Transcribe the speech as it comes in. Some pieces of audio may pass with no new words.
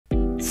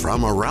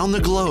from around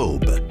the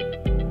globe.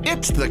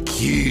 It's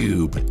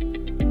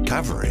theCUBE,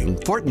 covering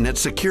Fortinet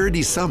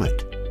Security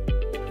Summit.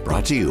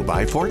 Brought to you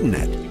by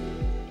Fortinet.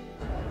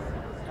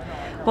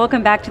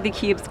 Welcome back to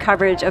theCUBE's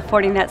coverage of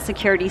Fortinet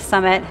Security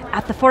Summit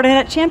at the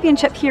Fortinet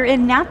Championship here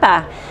in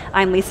Napa.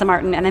 I'm Lisa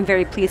Martin, and I'm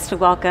very pleased to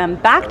welcome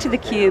back to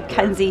theCUBE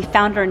Ken Xie,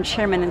 founder and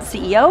chairman and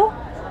CEO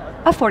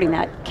of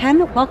Fortinet.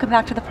 Ken, welcome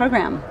back to the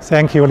program.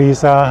 Thank you,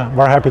 Lisa.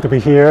 We're happy to be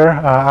here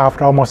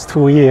after almost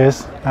 2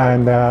 years,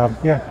 and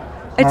yeah.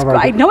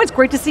 I know it's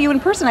great to see you in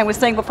person. I was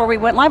saying before we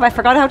went live, I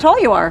forgot how tall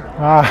you are.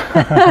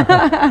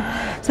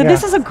 So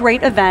this is a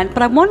great event,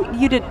 but I want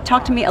you to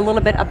talk to me a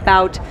little bit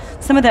about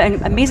some of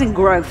the amazing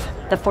growth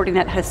that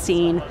Fortinet has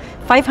seen.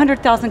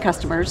 500,000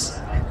 customers,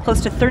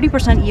 close to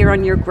 30%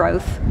 year-on-year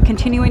growth,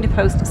 continuing to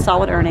post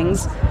solid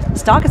earnings. The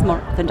stock has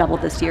more than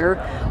doubled this year.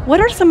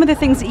 What are some of the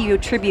things that you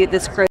attribute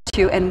this growth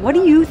to, and what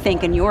do you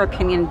think, in your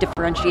opinion,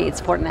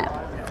 differentiates Fortinet?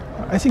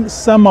 I think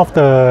some of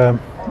the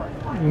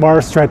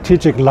more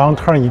strategic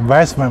long-term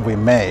investment we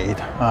made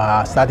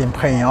starting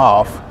paying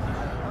off.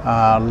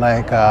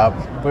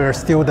 We're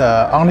still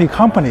the only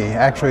company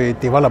actually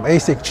develop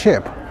ASIC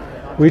chip,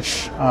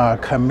 which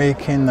can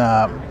make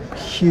a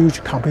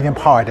huge computing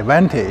power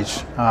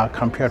advantage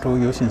compared to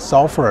using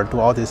software to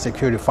all this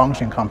security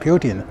function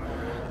computing.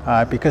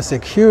 Because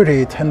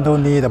security tend to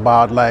need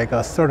about 30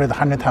 to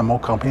 100 times more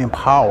computing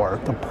power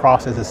to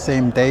process the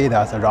same data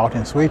as the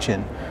routing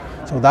switching.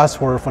 So that's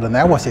where, for the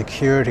network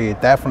security,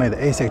 definitely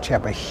the ASIC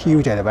chip a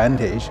huge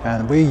advantage,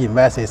 and we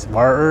invested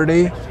very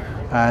early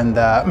and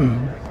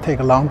take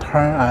a long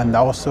term and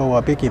also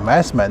a big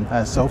investment,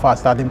 and so far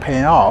starting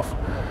paying off.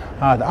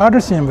 The other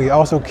thing, we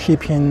also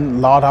keeping a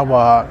lot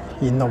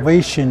of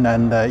innovation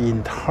and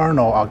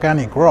internal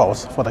organic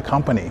growth for the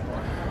company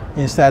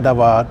instead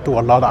of do a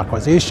lot of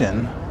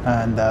acquisition,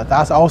 and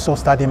that's also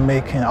starting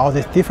making all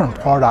these different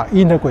products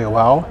integrate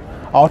well,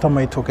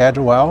 automate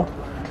together well.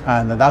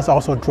 And that's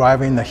also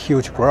driving the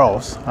huge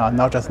growth,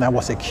 not just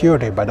network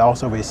security, but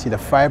also we see the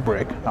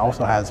fabric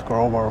also has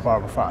grown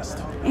very fast.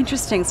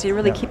 Interesting, so you're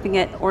really keeping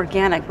it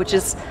organic, which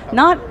is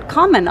not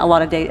common a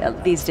lot of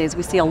these days.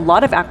 We see a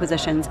lot of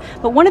acquisitions,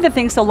 but one of the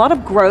things, so a lot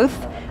of growth.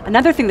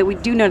 Another thing that we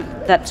do know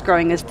that's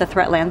growing is the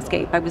threat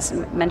landscape. I was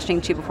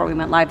mentioning to you before we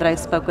went live that I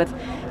spoke with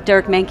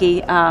Derek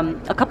Manky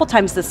a couple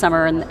times this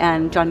summer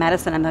and John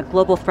Madison on the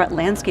Global Threat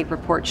Landscape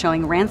report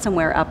showing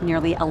ransomware up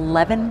nearly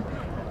 11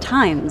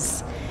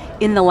 times.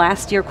 In the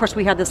last year. Of course,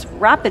 we had this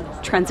rapid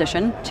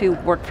transition to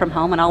work from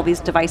home and all these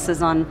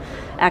devices on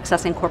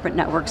accessing corporate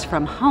networks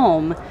from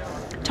home.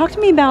 Talk to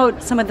me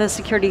about some of the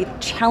security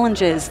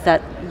challenges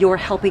that you're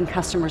helping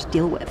customers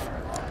deal with.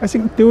 I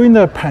think during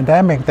the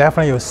pandemic,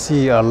 definitely you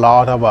see a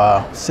lot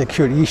of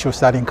security issues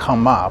starting to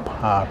come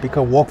up.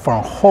 Because work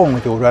from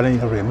home, you really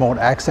need to remote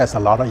access a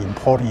lot of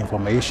important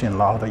information, a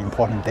lot of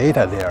important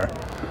data there.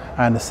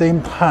 And at the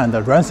same time,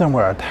 the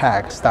ransomware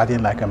attack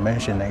starting, like I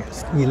mentioned,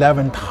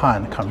 11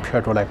 times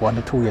compared to 1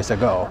 to 2 years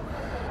ago.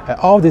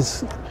 All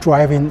this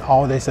driving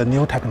all this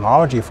new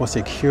technology for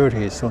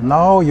security. So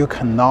now you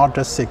cannot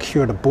just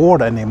secure the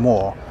board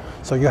anymore.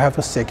 So you have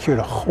to secure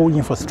the whole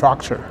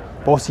infrastructure,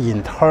 both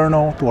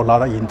internal, do a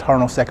lot of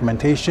internal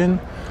segmentation,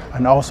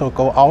 and also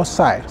go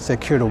outside,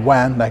 secure the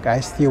WAN, like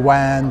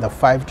SD-WAN, the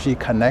 5G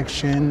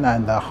connection,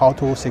 and how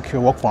to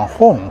secure work from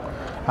home.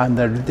 And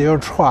zero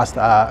trust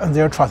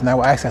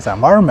network access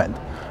environment.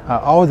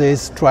 All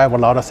this drive a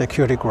lot of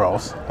security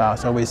growth.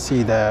 So we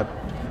see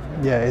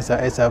it's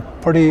a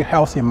pretty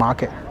healthy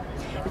market.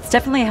 It's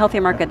definitely a healthy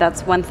market.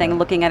 That's one thing,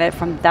 looking at it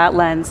from that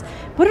lens.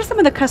 What are some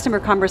of the customer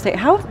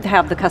conversations, how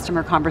have the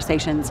customer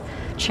conversations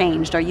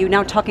changed? Are you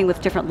now talking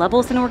with different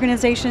levels in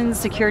organizations,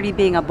 security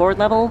being a board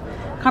level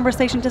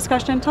conversation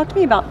discussion? Talk to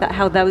me about that,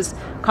 how those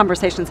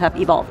conversations have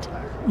evolved.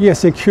 Yeah,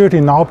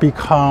 security now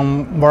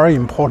become very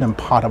important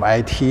part of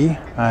IT,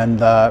 and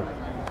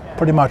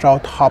pretty much our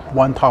top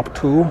 1, top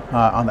 2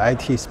 on the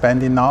IT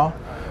spending now.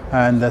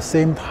 And at the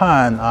same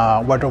time,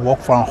 whether work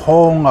from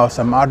home or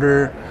some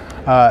other,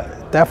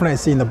 definitely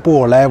it's in the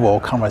board level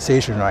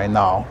conversation right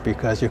now,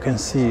 because you can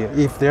see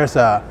if there's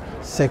a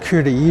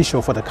security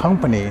issue for the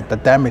company, the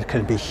damage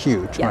can be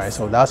huge, right?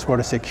 So that's where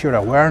the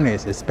security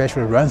awareness,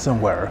 especially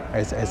ransomware,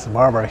 is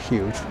very, very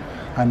huge.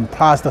 And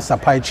plus the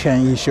supply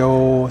chain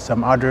issue,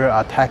 some other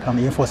attack on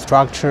the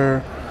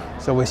infrastructure.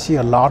 So we see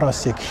a lot of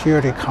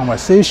security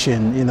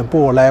conversation in the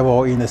board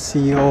level, in the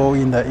CEO,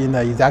 in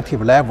the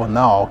executive level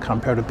now,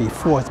 compared to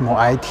before. It's more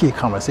IT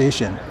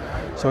conversation.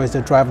 So it's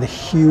to drive the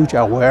huge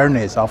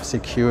awareness of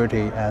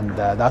security, and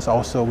that's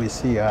also we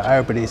see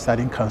everybody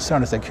starting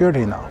concerned with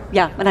security now.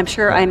 Yeah, and I'm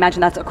sure, I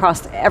imagine that's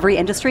across every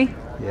industry?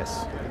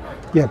 Yes.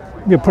 Yeah,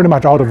 pretty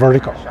much all the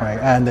verticals, right?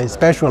 And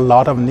especially a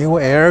lot of new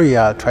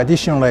area,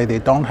 traditionally they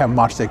don't have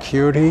much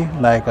security,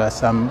 like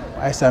some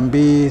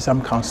SMB,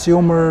 some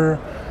consumer,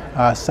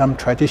 some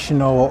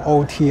traditional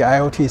OT,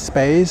 IoT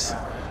space.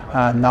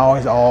 Now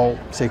it's all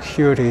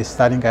security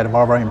starting to get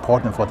very, very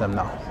important for them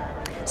now.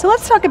 So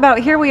let's talk about,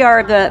 here we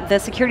are, the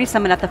Security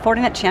Summit at the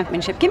Fortinet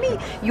Championship. Give me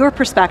your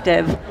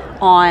perspective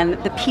on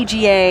the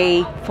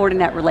PGA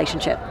Fortinet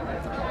relationship.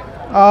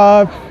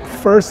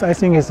 first, I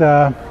think, is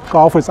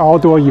golf is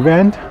outdoor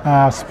event,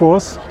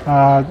 sports,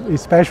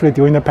 especially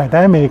during the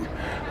pandemic.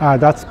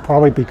 That's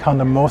probably become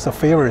the most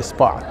favorite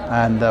sport.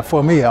 And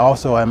for me,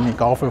 also, I'm a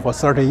golfer for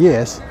 30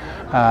 years.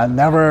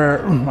 Never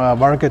a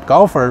very good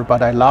golfer,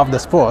 but I love the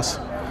sports.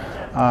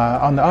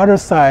 On the other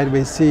side,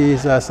 we see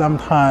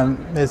sometimes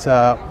it's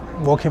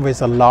working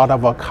with a lot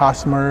of a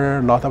customer,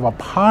 a lot of a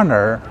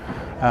partner.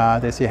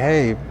 They say,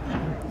 hey,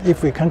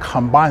 if we can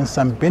combine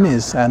some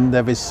business and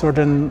with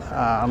certain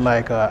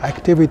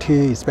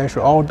activity,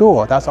 especially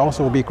outdoor, that's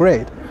also would be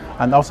great,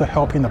 and also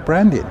helping the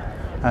branding.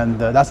 And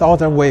that's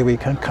other way we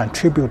can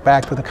contribute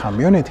back to the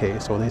community.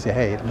 So they say,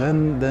 hey,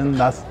 then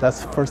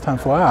that's first time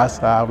for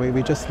us.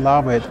 We just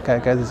love it,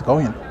 get this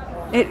going.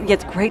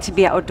 It's great to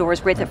be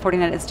outdoors, great that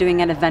Fortinet is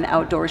doing an event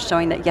outdoors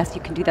showing that yes,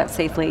 you can do that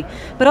safely.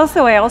 But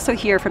also, I also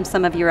hear from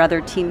some of your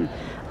other team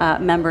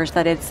members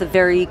that it's a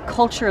very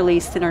culturally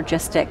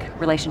synergistic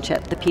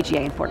relationship, the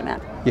PGA and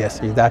Fortinet. Yes,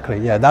 exactly.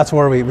 Yeah, that's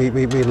where we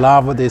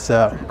love this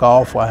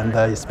golf, and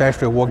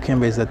especially working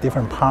with a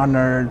different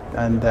partner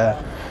and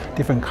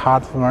different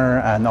customer,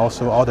 and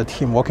also all the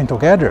team working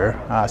together.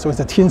 So it's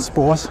a team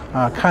sports,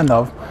 kind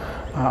of.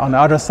 On the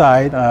other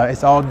side,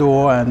 it's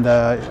outdoor and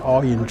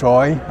all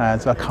enjoy,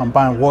 and so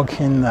combined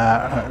working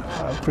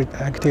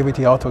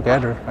activity all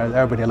together.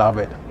 Everybody love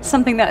it.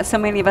 Something that so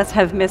many of us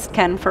have missed,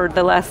 Ken, for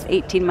the last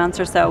 18 months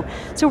or so.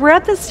 So we're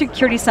at the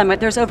Security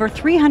Summit. There's over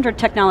 300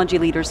 technology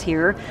leaders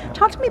here.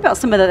 Talk to me about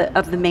some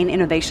of the main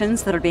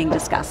innovations that are being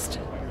discussed.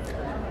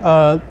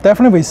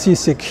 Definitely we see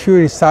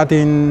security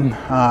starting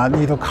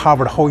need to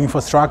cover the whole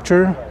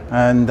infrastructure,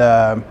 and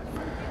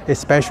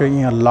especially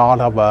in a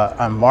lot of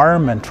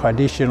environment,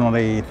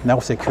 traditionally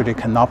network security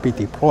cannot be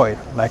deployed,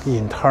 like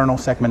internal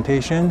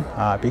segmentation,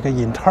 because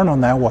internal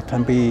network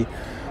can be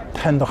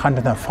 10 to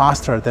 100 times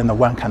faster than the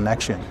WAN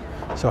connection.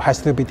 So it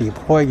has to be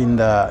deployed in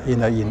the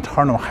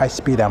internal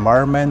high-speed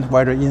environment,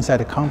 whether inside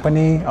the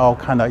company or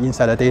kind of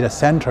inside the data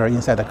center,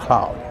 inside the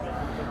cloud.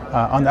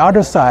 On the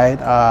other side,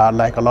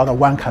 like a lot of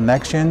WAN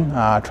connection,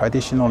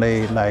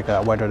 traditionally like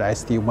whether the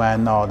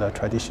SD-WAN or the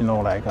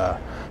traditional like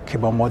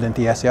cable modem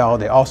DSL,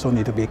 they also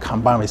need to be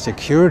combined with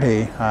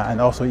security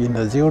and also in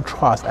the zero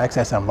trust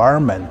access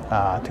environment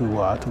to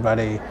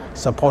really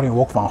supporting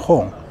work from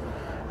home.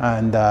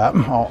 And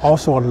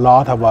also a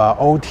lot of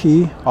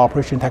OT,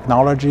 operation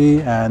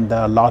technology, and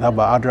a lot of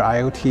other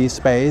IoT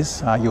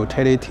space,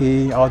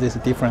 utility, all these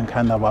different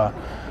kind of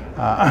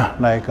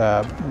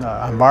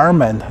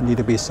environment need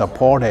to be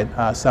supported.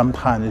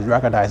 Sometimes it's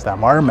recognized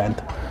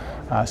environment.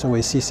 So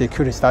we see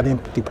security starting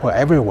to deploy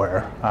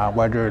everywhere,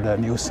 whether the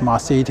new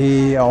smart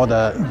city or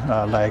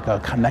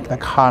the connected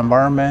car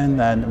environment,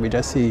 and we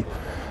just see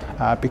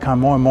become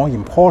more and more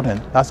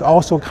important. That's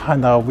also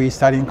kind of we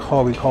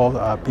call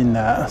being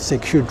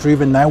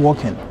secure-driven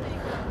networking.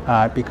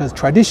 Because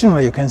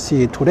traditionally you can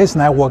see today's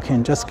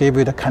networking just give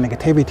you the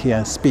connectivity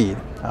and speed.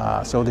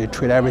 So they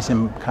treat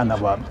everything kind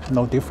of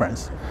no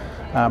difference.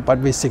 But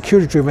with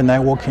security-driven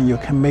networking, you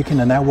can make the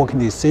networking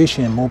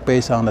decision more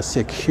based on the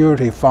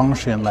security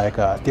function, like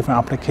different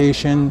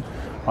application,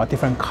 or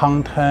different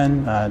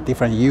content,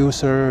 different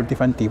user,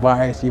 different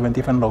device, even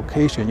different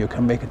location. You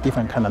can make a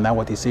different kind of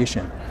network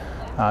decision.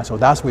 So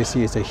that's what we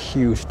see is a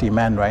huge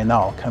demand right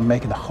now. Can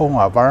make the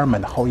whole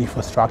environment, the whole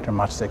infrastructure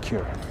much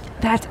secure.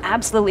 That's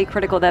absolutely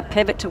critical. That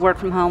pivot to work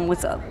from home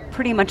was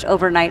pretty much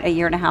overnight a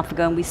year and a half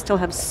ago, and we still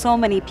have so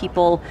many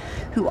people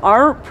who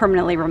are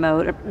permanently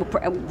remote,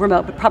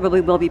 but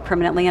probably will be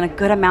permanently, and a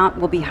good amount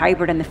will be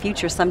hybrid in the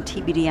future, some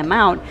TBD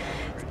amount.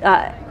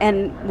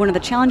 And one of the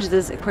challenges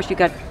is, of course, you've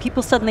got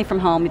people suddenly from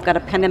home, you've got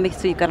a pandemic,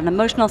 so you've got an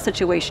emotional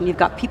situation, you've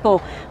got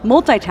people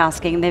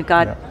multitasking, they've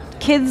got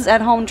kids at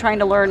home trying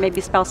to learn,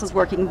 maybe spouses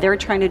working, they're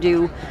trying to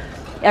do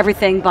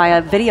everything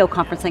via video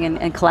conferencing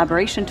and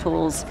collaboration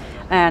tools,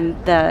 and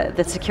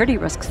the security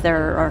risks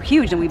there are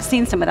huge, and we've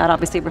seen some of that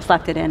obviously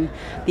reflected in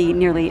the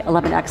nearly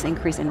 11x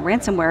increase in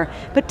ransomware.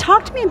 But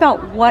talk to me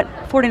about what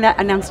Fortinet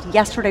announced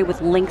yesterday with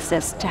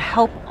Linksys to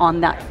help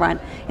on that front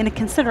in a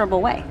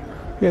considerable way.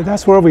 Yeah,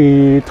 that's where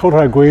we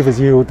totally agree with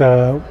you.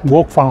 The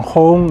work from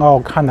home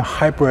or kind of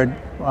hybrid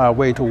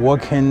way to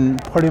working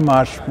pretty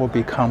much will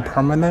become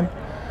permanent,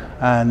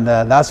 and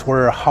that's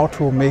where how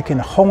to make in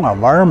home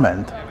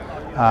environment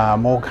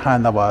more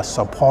kind of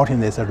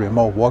supporting this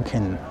remote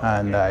working,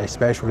 and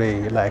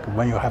especially like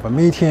when you have a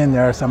meeting,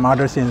 there are some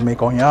other things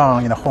going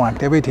on in the home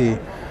activity,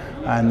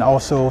 and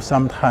also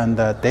sometimes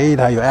the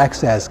data you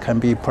access can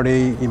be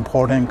pretty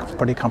important,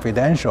 pretty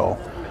confidential.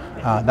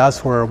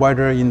 That's where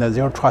whether in the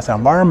zero trust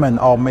environment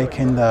or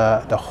making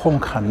the home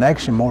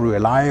connection more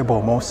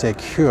reliable, more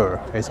secure,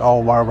 is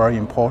all very, very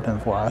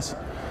important for us.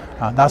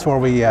 That's where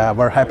we are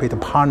very happy to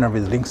partner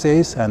with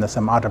Linksys and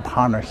some other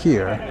partner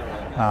here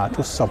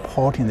to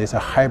supporting this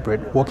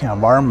hybrid working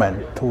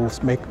environment to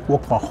make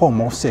work from home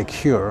more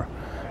secure,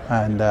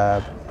 and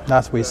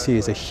that's we see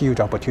is a huge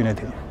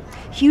opportunity.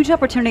 huge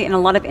opportunity in a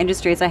lot of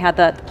industries. I had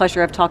the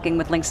pleasure of talking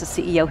with Lynx's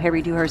CEO,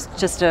 Harry Dewhurst,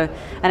 just an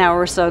hour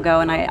or so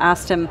ago, and I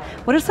asked him,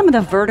 what are some of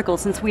the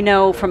verticals, since we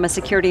know from a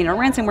security and a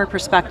ransomware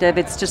perspective,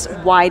 it's just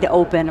wide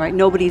open, right?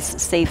 Nobody's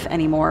safe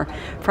anymore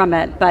from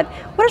it. But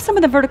what are some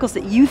of the verticals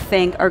that you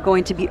think are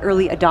going to be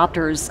early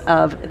adopters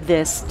of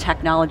this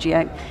technology?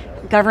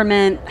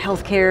 Government,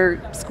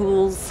 healthcare,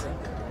 schools?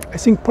 I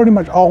think pretty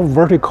much all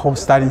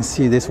verticals starting to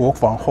see this work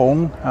from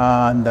home,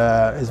 and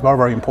it's very,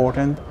 very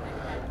important.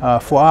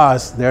 For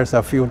us, there's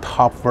a few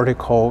top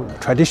vertical.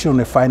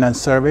 Traditionally,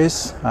 finance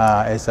service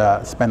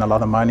spend a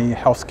lot of money.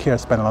 Healthcare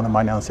spend a lot of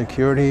money on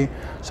security,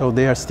 so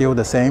they are still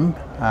the same,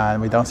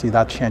 and we don't see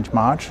that change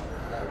much.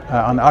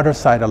 On the other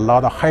side, a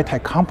lot of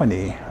high-tech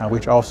company,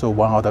 which also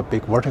one of the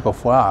big vertical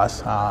for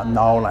us.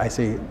 Now, I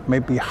say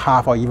maybe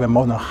half or even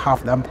more than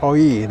half the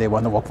employee, they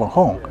want to work from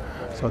home.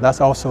 So that's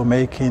also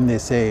making,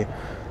 they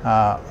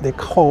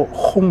call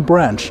home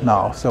branch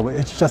now. So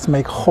it's just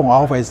make home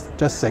office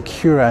just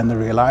secure and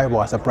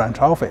reliable as a branch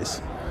office.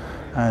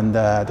 And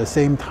at the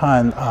same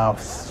time,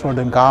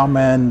 certain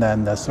government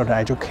and certain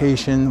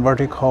education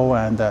vertical,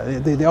 and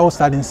they all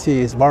starting to see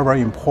it's very,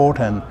 very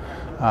important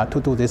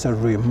to do this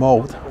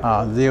remote,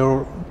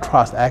 zero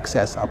trust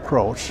access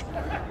approach.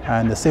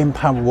 And at the same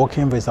time,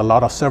 working with a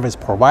lot of service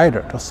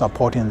providers to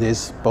supporting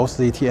this, both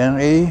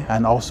ZTNA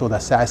and also the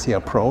SASE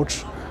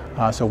approach.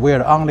 So we're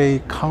the only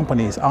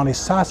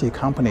SASE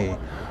company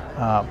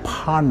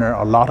partner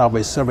a lot of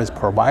with service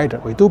provider.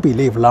 We do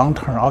believe long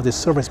term, all the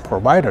service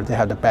providers, they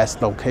have the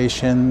best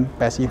location,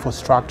 best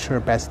infrastructure,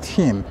 best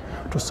team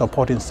to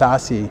support in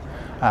SASE,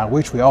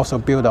 which we also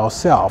build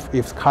ourselves.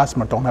 If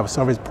customers don't have a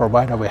service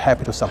provider, we're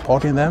happy to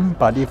supporting them.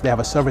 But if they have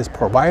a service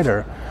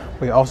provider,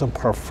 we also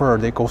prefer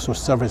they go through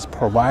service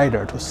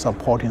provider to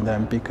supporting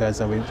them,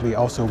 because we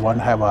also want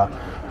to have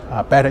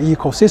a better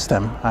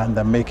ecosystem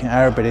and making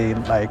everybody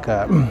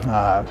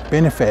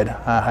benefit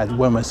has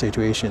win-win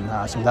situation.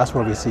 So that's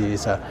what we see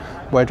is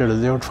whether the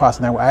zero trust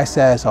network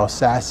access or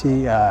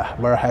SASE,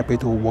 we're happy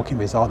to working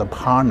with all the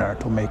partner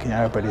to making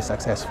everybody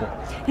successful.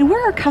 And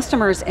where are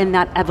customers in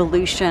that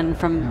evolution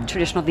from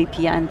traditional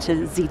VPN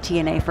to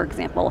ZTNA, for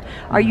example?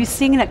 Are you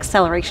seeing an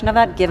acceleration of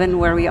that given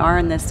where we are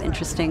in this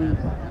interesting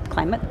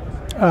climate?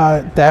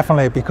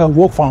 Definitely, because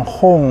work from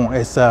home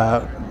is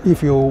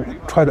if you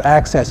try to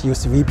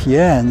use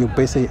VPN, you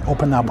basically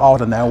open up all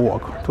the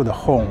network to the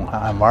home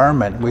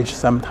environment, which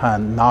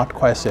sometimes not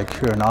quite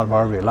secure, not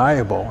very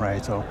reliable,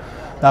 right? So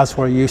that's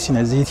where using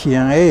a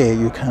ZTNA,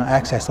 you can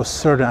access a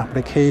certain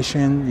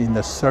application in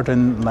a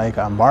certain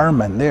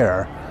environment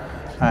there.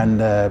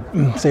 And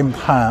same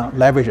time,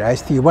 leverage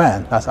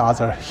SD-WAN, that's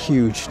other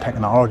huge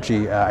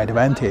technology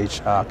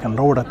advantage, can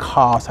lower the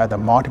cost at the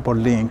multiple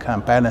link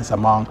and balance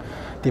among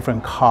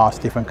different costs,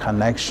 different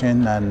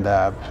connection, and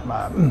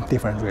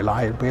different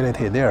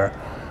reliability there.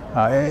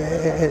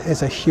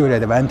 It's a huge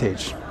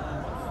advantage.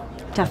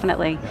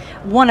 Definitely.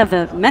 One of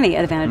the many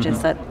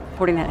advantages that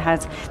Fortinet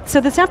has.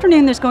 So this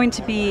afternoon there's going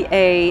to be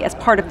as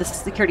part of the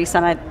Security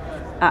Summit,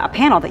 a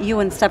panel that you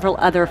and several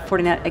other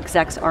Fortinet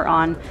execs are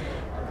on,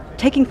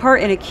 taking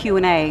part in a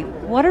Q&A.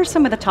 What are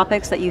some of the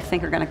topics that you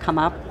think are going to come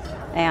up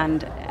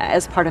and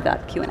as part of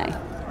that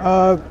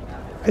Q&A?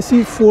 I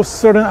see for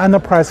certain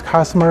enterprise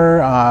customer,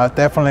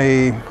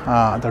 definitely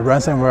the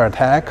ransomware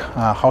attack,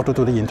 how to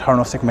do the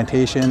internal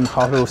segmentation,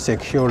 how to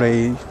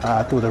securely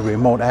do the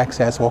remote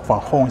access, work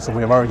from home is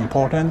very, very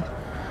important.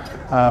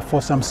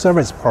 For some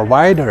service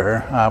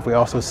provider, we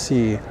also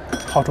see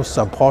how to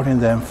supporting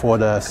them for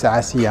the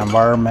SASE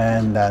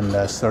environment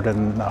and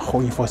certain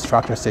whole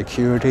infrastructure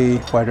security,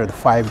 whether the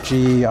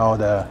 5G or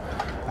the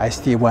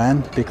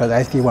SD-WAN, because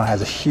SD-WAN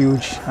has a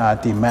huge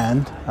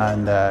demand,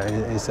 and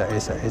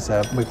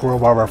we grow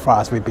very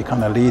fast. We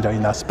become a leader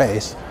in that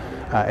space.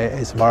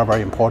 It's very,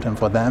 very important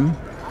for them.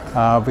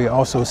 We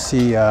also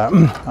see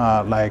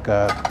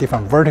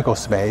different vertical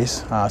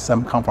space.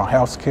 Some come from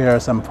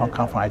healthcare, some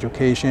come from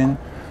education.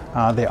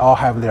 They all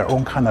have their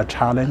own kind of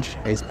challenge,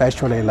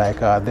 especially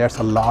there's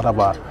a lot of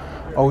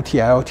OT,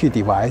 IoT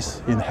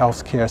device in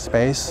healthcare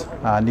space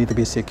need to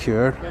be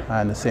secured,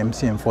 and the same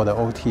thing for the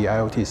OT,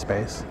 IoT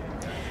space.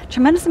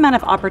 Tremendous amount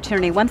of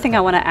opportunity. One thing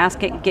I want to ask,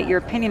 get your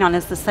opinion on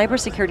is the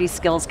cybersecurity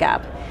skills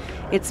gap.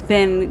 It's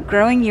been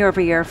growing year over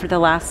year for the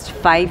last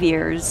 5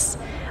 years.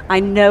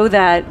 I know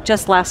that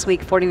just last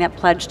week, Fortinet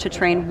pledged to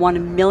train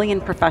 1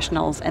 million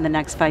professionals in the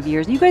next 5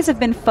 years. You guys have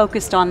been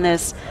focused on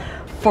this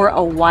for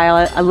a while.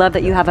 I love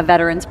that you have a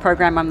veterans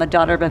program. I'm the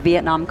daughter of a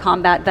Vietnam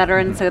combat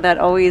veteran, so that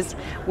always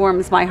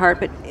warms my heart.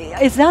 But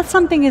is that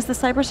something, is the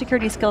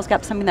cybersecurity skills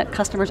gap something that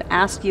customers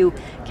ask you,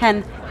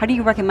 Ken, how do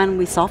you recommend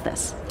we solve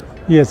this?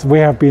 Yes, we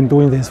have been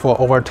doing this for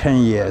over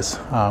 10 years.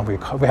 We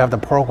have the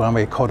program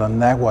we call the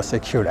Network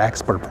Security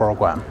Expert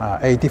Program,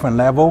 8 different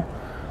levels.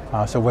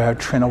 So we have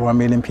trained over 1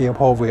 million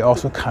people. We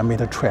also commit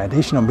to train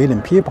additional 1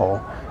 million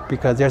people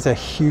because there's a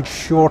huge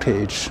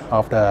shortage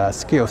of the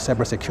skilled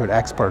cybersecurity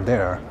expert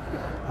there.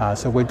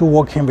 So we do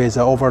working with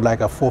over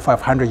 400 or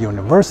 500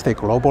 universities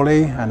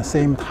globally. And at the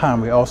same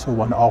time, we also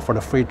want to offer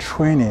the free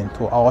training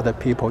to all the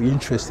people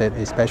interested,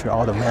 especially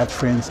all the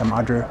veterans, some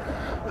other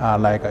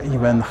like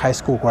even high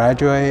school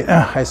graduate,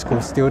 high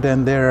school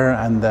student there,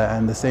 and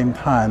at the same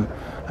time,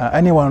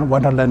 anyone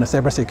want to learn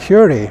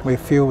cybersecurity, we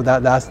feel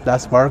that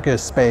that's very good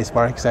space,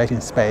 very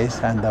exciting space,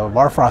 and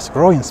very fast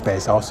growing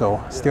space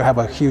also. Still have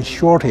a huge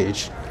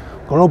shortage.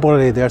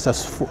 Globally, there's a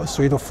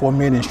 3 to 4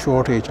 million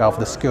shortage of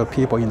the skilled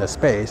people in the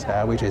space,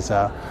 which is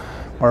a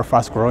very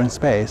fast growing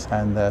space.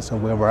 And so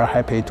we're very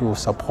happy to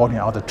supporting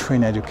all the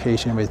training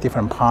education with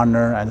different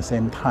partners, at the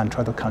same time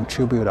try to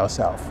contribute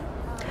ourselves.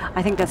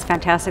 I think that's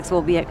fantastic, so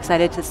we'll be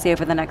excited to see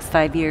over the next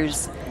 5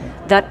 years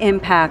that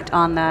impact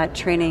on that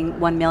training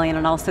 1 million,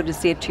 and also to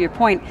see it, to your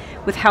point,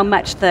 with how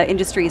much the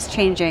industry is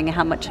changing,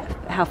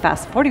 how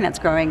fast Fortinet's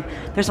growing,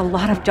 there's a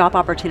lot of job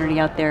opportunity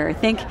out there. I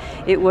think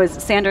it was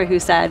Sandra who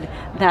said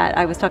that,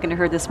 I was talking to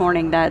her this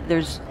morning, that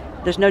there's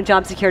no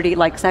job security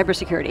like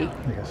cybersecurity.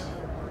 Yes.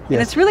 And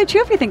it's really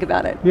true if you think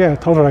about it. Yeah,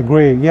 totally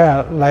agree.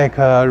 Yeah, like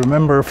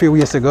remember a few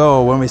years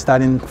ago when we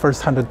started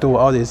first time to do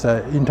all this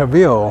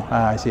interview,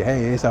 I say,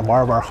 hey, it's a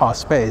very, very hot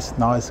space.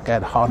 Now it's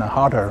getting hotter and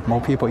hotter.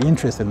 More people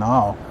interested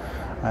now.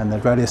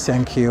 And really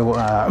thank you,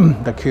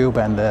 theCUBE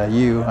and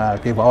you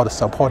give all the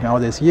support in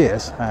all these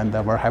years, and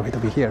we're happy to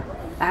be here.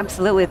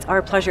 Absolutely, it's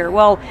our pleasure.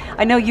 Well,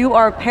 I know you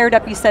are paired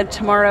up, you said,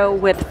 tomorrow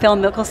with Phil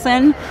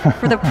Mickelson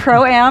for the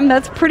Pro-Am.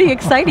 That's pretty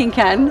exciting,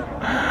 Ken.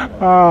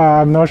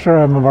 I'm not sure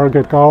I'm a very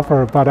good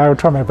golfer, but I will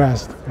try my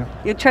best. Yeah.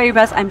 You'll try your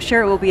best. I'm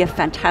sure it will be a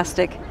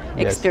fantastic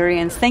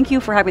experience. Thank you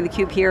for having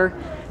theCUBE here,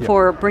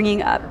 for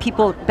bringing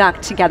people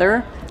back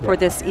together for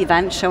this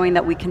event, showing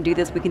that we can do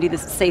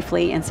this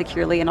safely and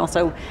securely, and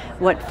also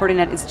what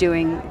Fortinet is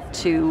doing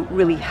to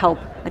really help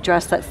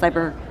address that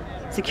cyber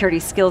security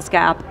skills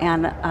gap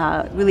and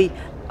really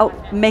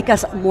make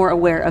us more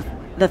aware of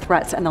the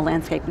threats and the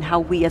landscape and how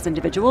we as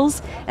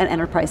individuals and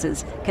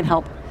enterprises can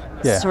help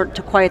sort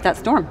to quiet that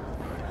storm.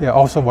 Yeah,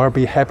 also we'll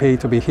be happy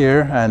to be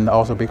here and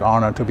also big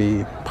honor to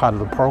be part of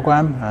the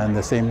program. And at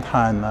the same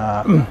time,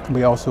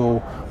 we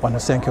also want to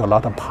thank you a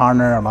lot of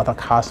partners, a lot of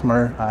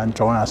customers, and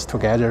join us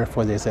together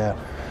for this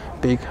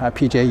big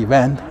PGA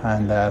event.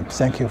 And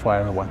thank you for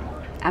everyone.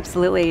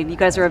 Absolutely, you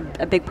guys are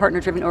a big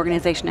partner-driven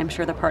organization. I'm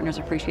sure the partners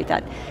appreciate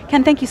that.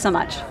 Ken, thank you so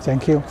much.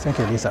 Thank you,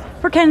 Lisa.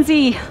 For Ken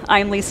Xie,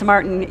 I'm Lisa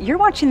Martin. You're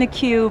watching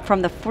theCUBE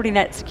from the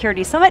Fortinet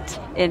Security Summit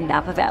in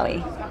Napa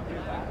Valley.